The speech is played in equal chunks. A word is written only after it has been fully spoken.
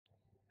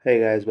Hey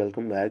guys,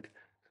 welcome back.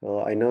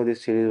 So I know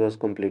this series was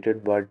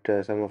completed, but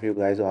some of you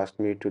guys asked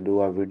me to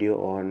do a video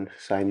on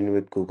sign in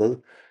with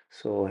Google.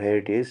 So here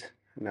it is.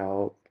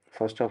 Now,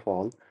 first of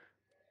all,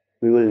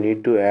 we will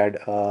need to add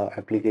a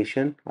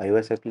application,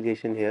 iOS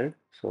application here.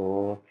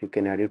 So you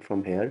can add it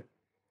from here,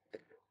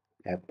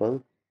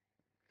 Apple,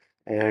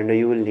 and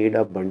you will need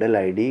a bundle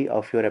ID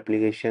of your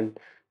application.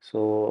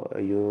 So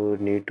you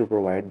need to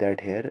provide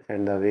that here,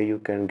 and the way you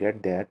can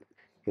get that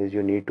is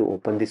you need to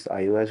open this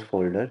iOS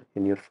folder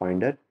in your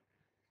Finder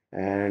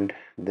and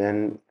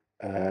then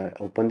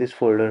open this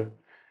folder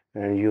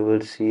and you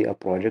will see a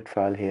project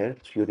file here,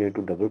 so you need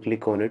to double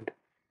click on it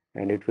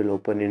and it will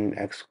open in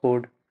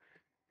Xcode.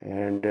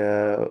 And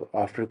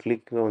after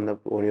clicking on the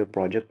on your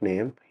project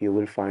name, you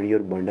will find your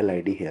bundle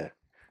ID here.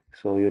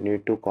 So you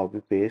need to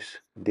copy paste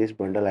this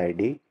bundle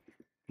ID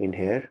in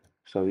here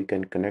so we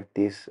can connect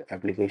this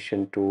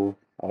application to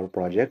our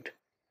project.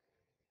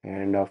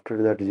 And after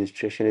the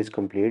registration is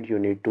complete, you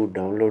need to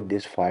download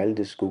this file,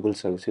 this Google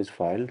services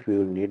file. We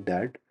will need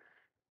that.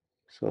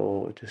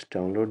 So just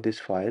download this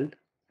file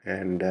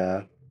and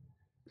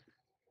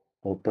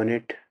open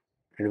it,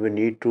 and we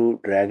need to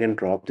drag and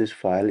drop this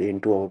file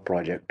into our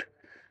project.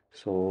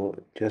 So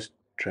just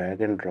drag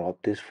and drop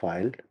this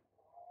file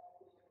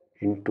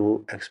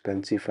into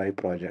Expensify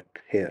project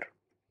here,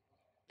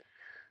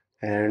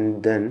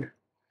 and then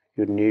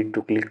you need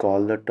to click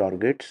all the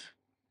targets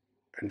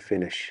and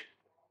finish.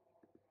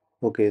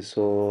 Okay,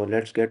 so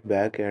let's get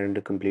back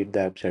and complete the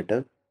app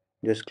setup.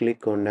 Just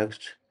click on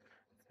next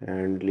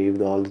and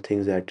leave all the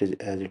things that is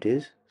as it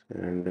is.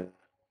 And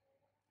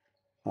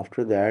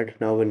after that,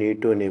 now we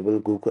need to enable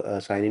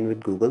Google sign in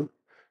with Google.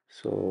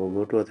 So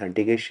go to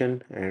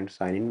authentication and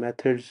sign in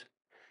methods,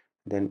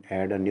 then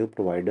add a new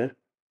provider,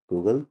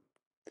 Google.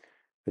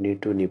 We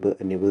need to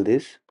enable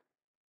this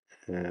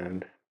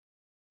and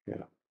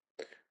yeah,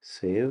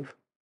 save.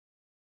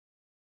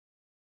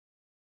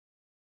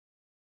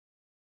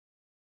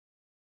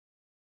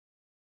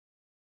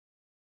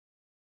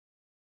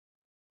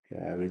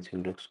 Yeah,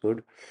 everything looks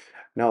good.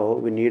 Now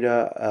we need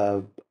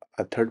a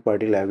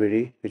third-party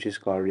library which is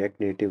called React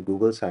Native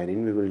Google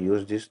Sign-in. We will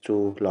use this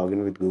to log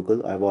in with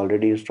Google. I've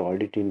already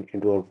installed it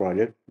into our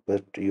project,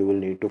 but you will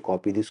need to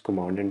copy this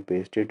command and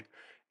paste it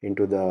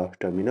into the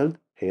terminal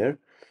here,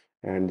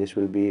 and this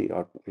will be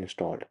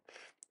installed.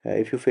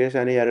 If you face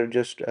any error,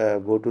 just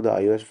go to the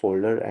iOS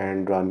folder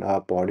and run a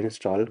pod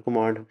install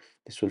command.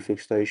 This will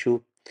fix the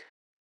issue.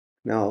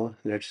 Now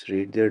let's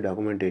read their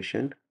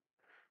documentation,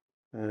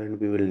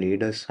 and we will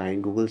need a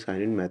Google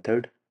sign in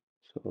method.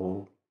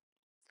 So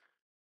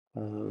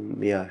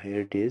yeah,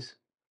 here it is,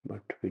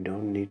 but we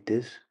don't need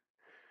this.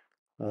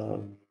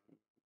 um,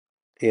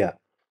 yeah,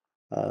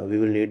 we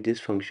will need this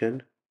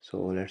function, so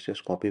let's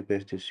just copy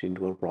paste this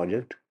into our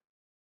project.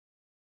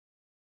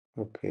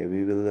 Okay,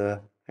 we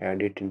will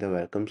add it in the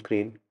welcome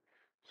screen.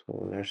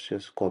 So let's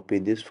just copy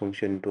this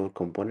function into our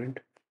component.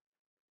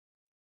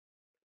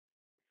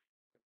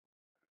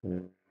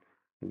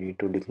 Need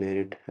to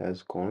declare it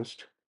as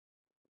const.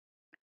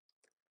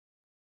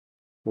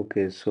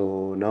 Okay,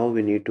 so now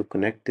we need to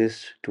connect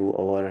this to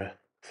our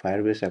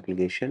Firebase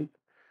application.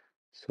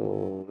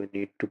 So we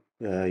need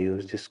to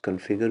use this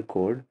configure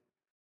code.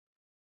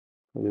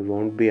 We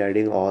won't be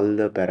adding all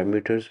the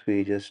parameters,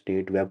 we just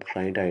need web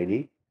client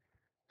ID.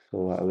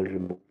 So I will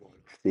remove all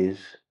of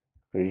these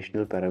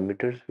additional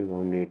parameters. We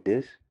won't need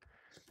this,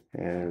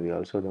 and we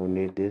also don't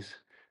need this.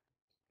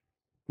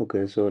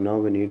 Okay, so now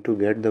we need to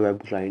get the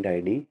web client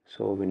ID.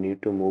 So we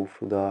need to move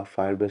to the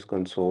Firebase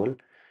console,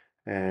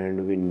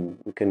 and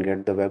we can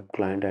get the web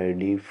client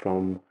ID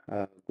from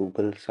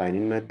Google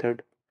sign-in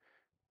method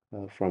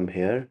from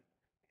here.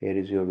 Here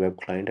is your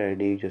web client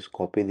ID. Just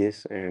copy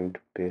this and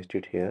paste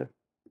it here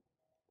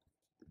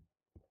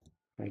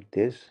like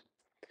this.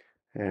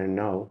 And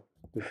now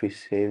if we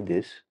save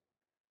this,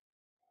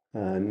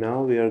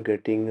 now we are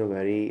getting a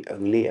very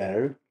ugly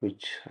error,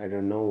 which I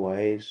don't know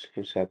why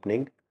it's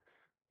happening,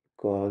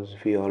 because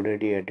we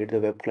already added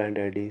the web client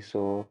ID.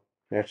 So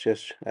let's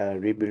just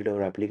rebuild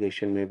our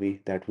application.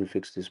 Maybe that will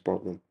fix this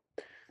problem.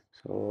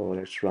 So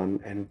let's run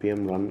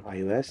npm run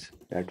iOS.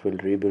 That will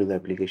rebuild the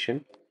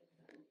application.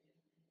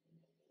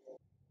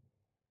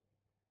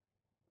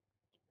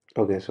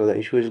 Okay, so the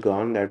issue is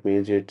gone. That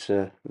means it's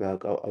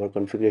our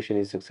configuration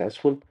is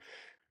successful.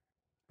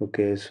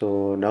 Okay,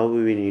 so now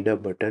we need a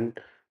button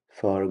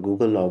for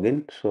Google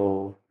login.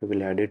 So we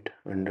will add it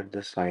under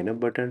the sign up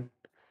button.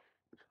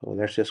 So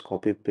let's just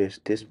copy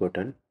paste this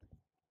button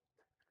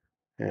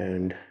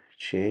and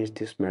change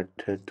this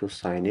method to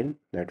sign in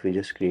that we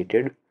just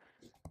created.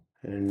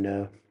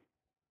 And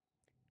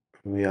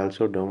we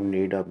also don't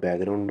need a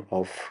background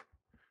of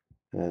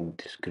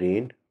this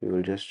green. We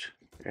will just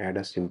add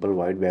a simple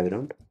white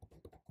background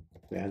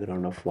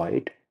of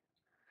white.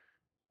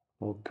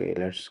 Okay,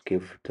 let's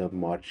give the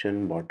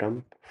margin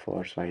bottom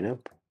for sign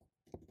up.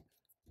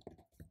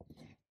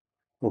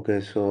 Okay,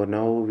 so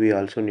now we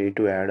also need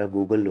to add a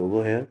Google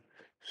logo here.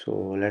 So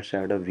let's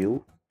add a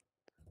view.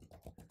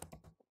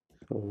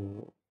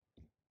 So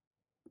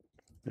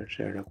let's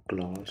add a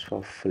class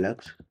of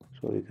flex.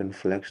 So we can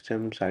flex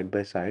them side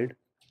by side.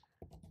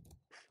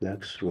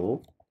 Flex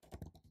row,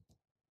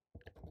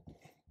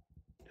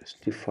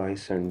 justify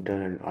center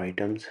and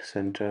items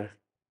center,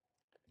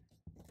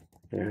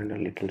 and a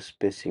little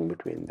spacing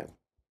between them.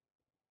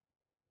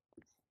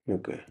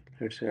 Okay,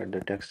 let's add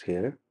the text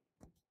here.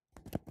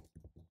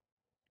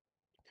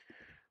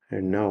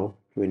 And now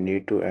we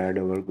need to add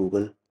our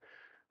Google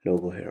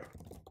logo here.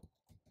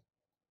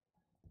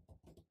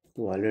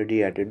 We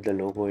already added the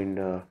logo in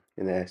the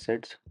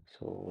assets,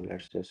 so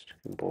let's just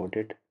import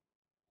it.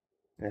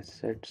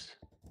 Assets,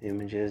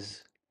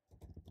 images,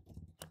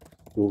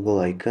 Google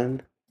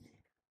icon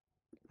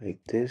like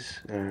this,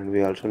 and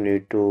we also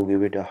need to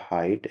give it a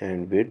height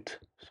and width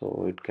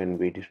so it can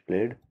be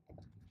displayed.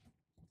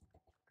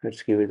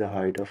 Let's give it a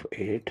height of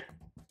 8.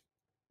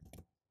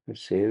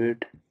 Let's save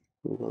it.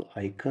 Google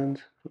icons.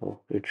 Oh,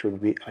 it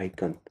should be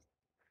icon.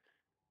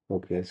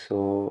 Okay,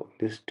 so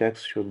this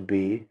text should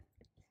be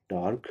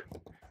dark.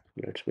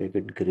 Let's make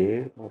it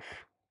gray of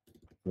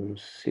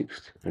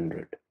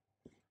 600.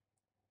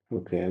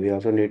 Okay, we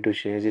also need to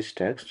change this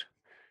text.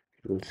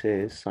 It will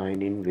say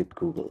sign in with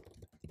Google.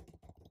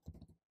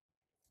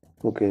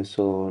 Okay,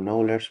 so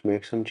now let's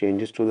make some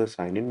changes to the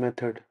sign in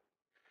method.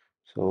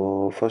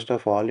 So first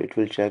of all, it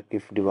will check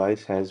if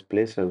device has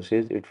play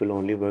services. It will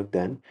only work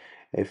then.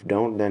 If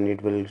don't, then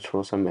it will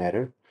throw some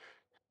error.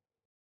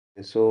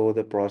 So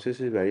the process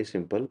is very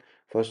simple.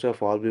 First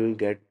of all, we will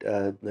get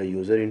the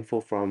user info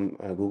from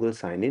Google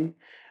sign in,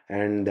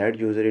 and that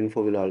user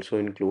info will also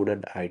include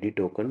an ID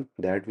token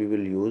that we will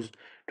use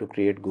to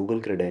create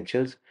Google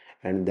credentials,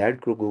 and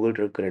that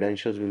Google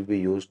credentials will be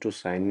used to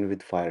sign in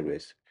with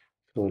Firebase.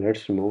 So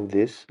let's remove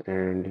this,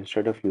 and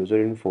instead of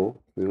user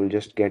info, we will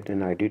just get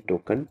an ID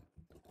token,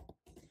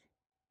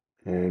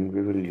 and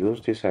we will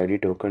use this ID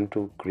token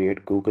to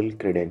create Google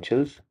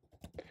credentials.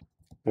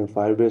 And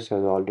Firebase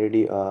has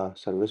already a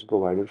service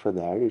provider for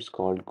that. It's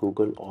called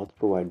Google Auth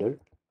Provider.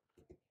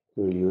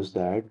 We'll use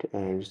that,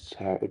 and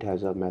it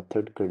has a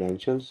method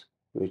credentials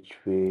which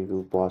we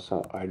will pass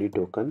a ID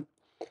token,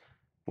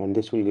 and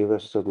this will give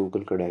us the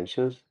Google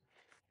credentials.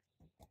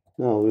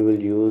 Now we will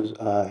use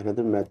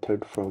another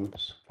method from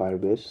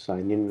Firebase,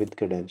 sign in with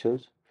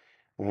credentials,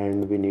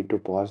 and we need to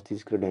pass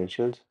these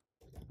credentials.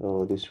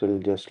 So this will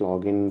just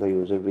log in the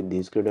user with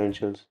these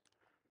credentials,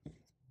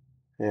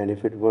 and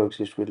if it works,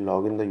 it will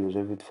log in the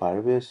user with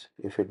Firebase.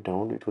 If it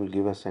don't, it will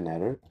give us an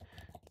error.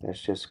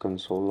 Let's just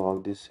console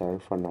log this error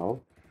for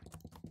now.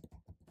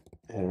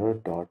 Error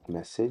dot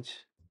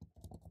message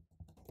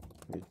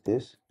like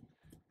this.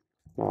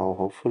 Now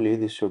hopefully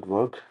this should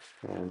work,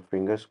 and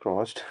fingers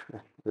crossed.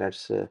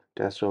 Let's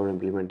test our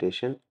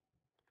implementation.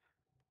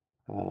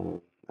 uh,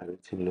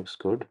 Everything looks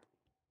good.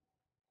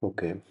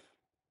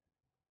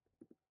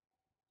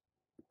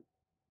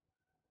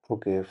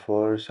 Okay,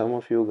 for some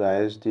of you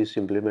guys this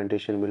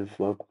implementation will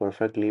work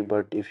perfectly,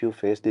 but if you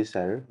face this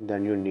error,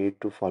 then you need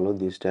to follow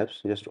these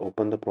steps. Just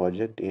open the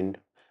project in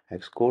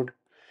Xcode,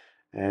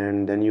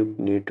 and then you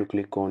need to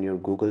click on your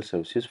Google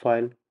services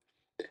file,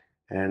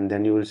 and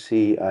then you will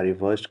see a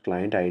reversed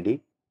client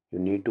ID. You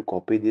need to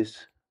copy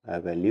this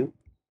value,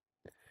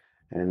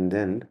 and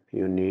then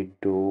you need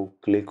to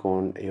click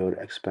on your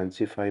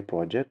Expensify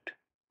project.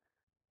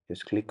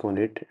 Just click on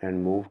it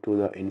and move to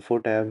the info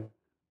tab,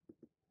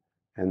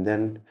 and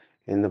then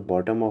in the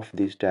bottom of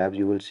these tabs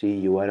you will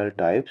see URL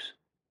types.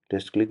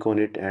 Just click on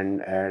it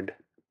and add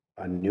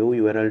a new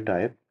URL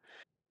type.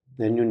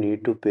 Then you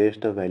need to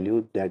paste the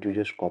value that you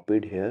just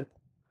copied here.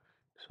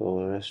 So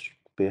let's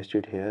paste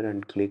it here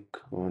and click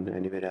on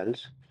anywhere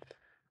else.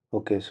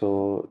 Okay,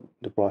 so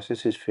the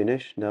process is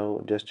finished.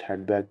 Now just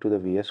head back to the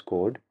VS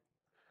Code,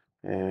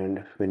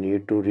 and we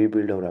need to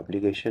rebuild our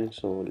application.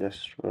 So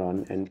let's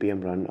run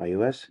npm run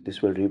iOS.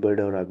 This will rebuild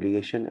our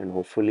application, and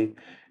hopefully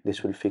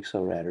this will fix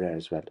our error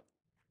as well.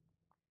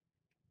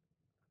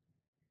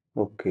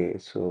 Okay,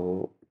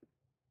 so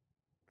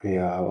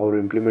yeah, our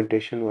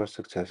implementation was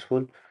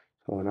successful.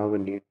 So now we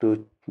need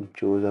to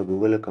choose a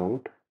Google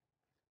account,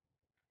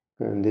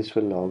 and this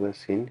will log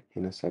us in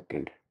a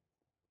second.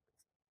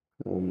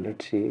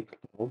 Let's see,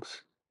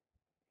 logs,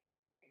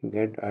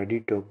 get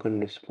ID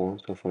token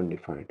response of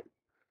undefined.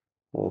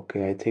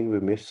 Okay, I think we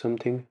missed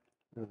something.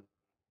 Uh,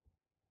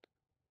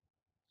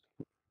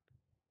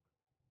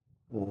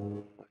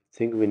 I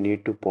think we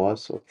need to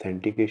pass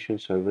authentication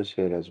service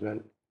here as well.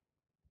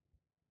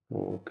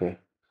 Okay,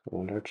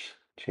 so let's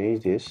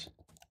change this,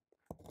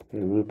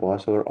 and we'll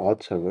pass our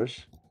auth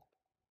servers,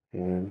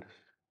 and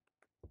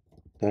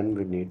then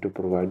we need to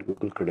provide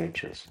Google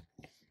credentials.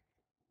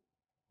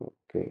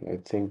 Okay, I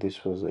think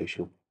this was the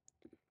issue.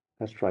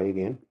 Let's try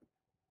again.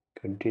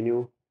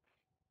 Continue,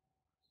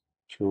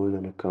 choose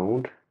an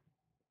account.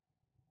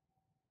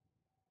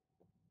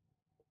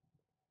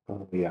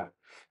 Yeah,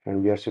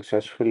 and we are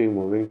successfully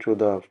moving to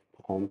the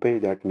home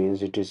page. That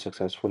means it is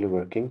successfully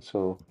working.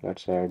 So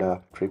let's add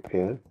a trip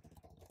here.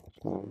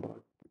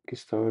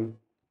 Pakistan.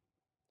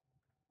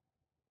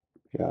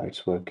 Yeah,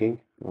 it's working.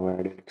 Now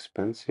add an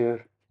expense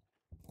here.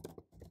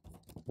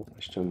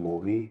 Custom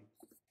movie,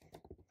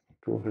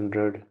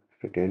 200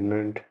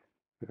 entertainment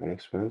and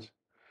expense.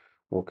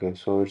 Okay,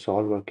 so it's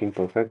all working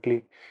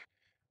perfectly.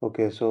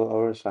 Okay, so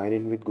our sign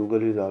in with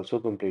Google is also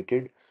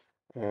completed.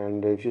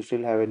 And if you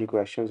still have any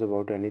questions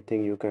about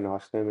anything, you can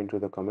ask them into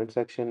the comment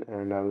section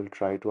and I will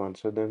try to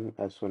answer them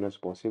as soon as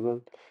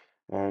possible.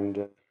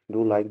 And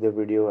do like the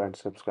video and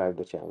subscribe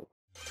the channel.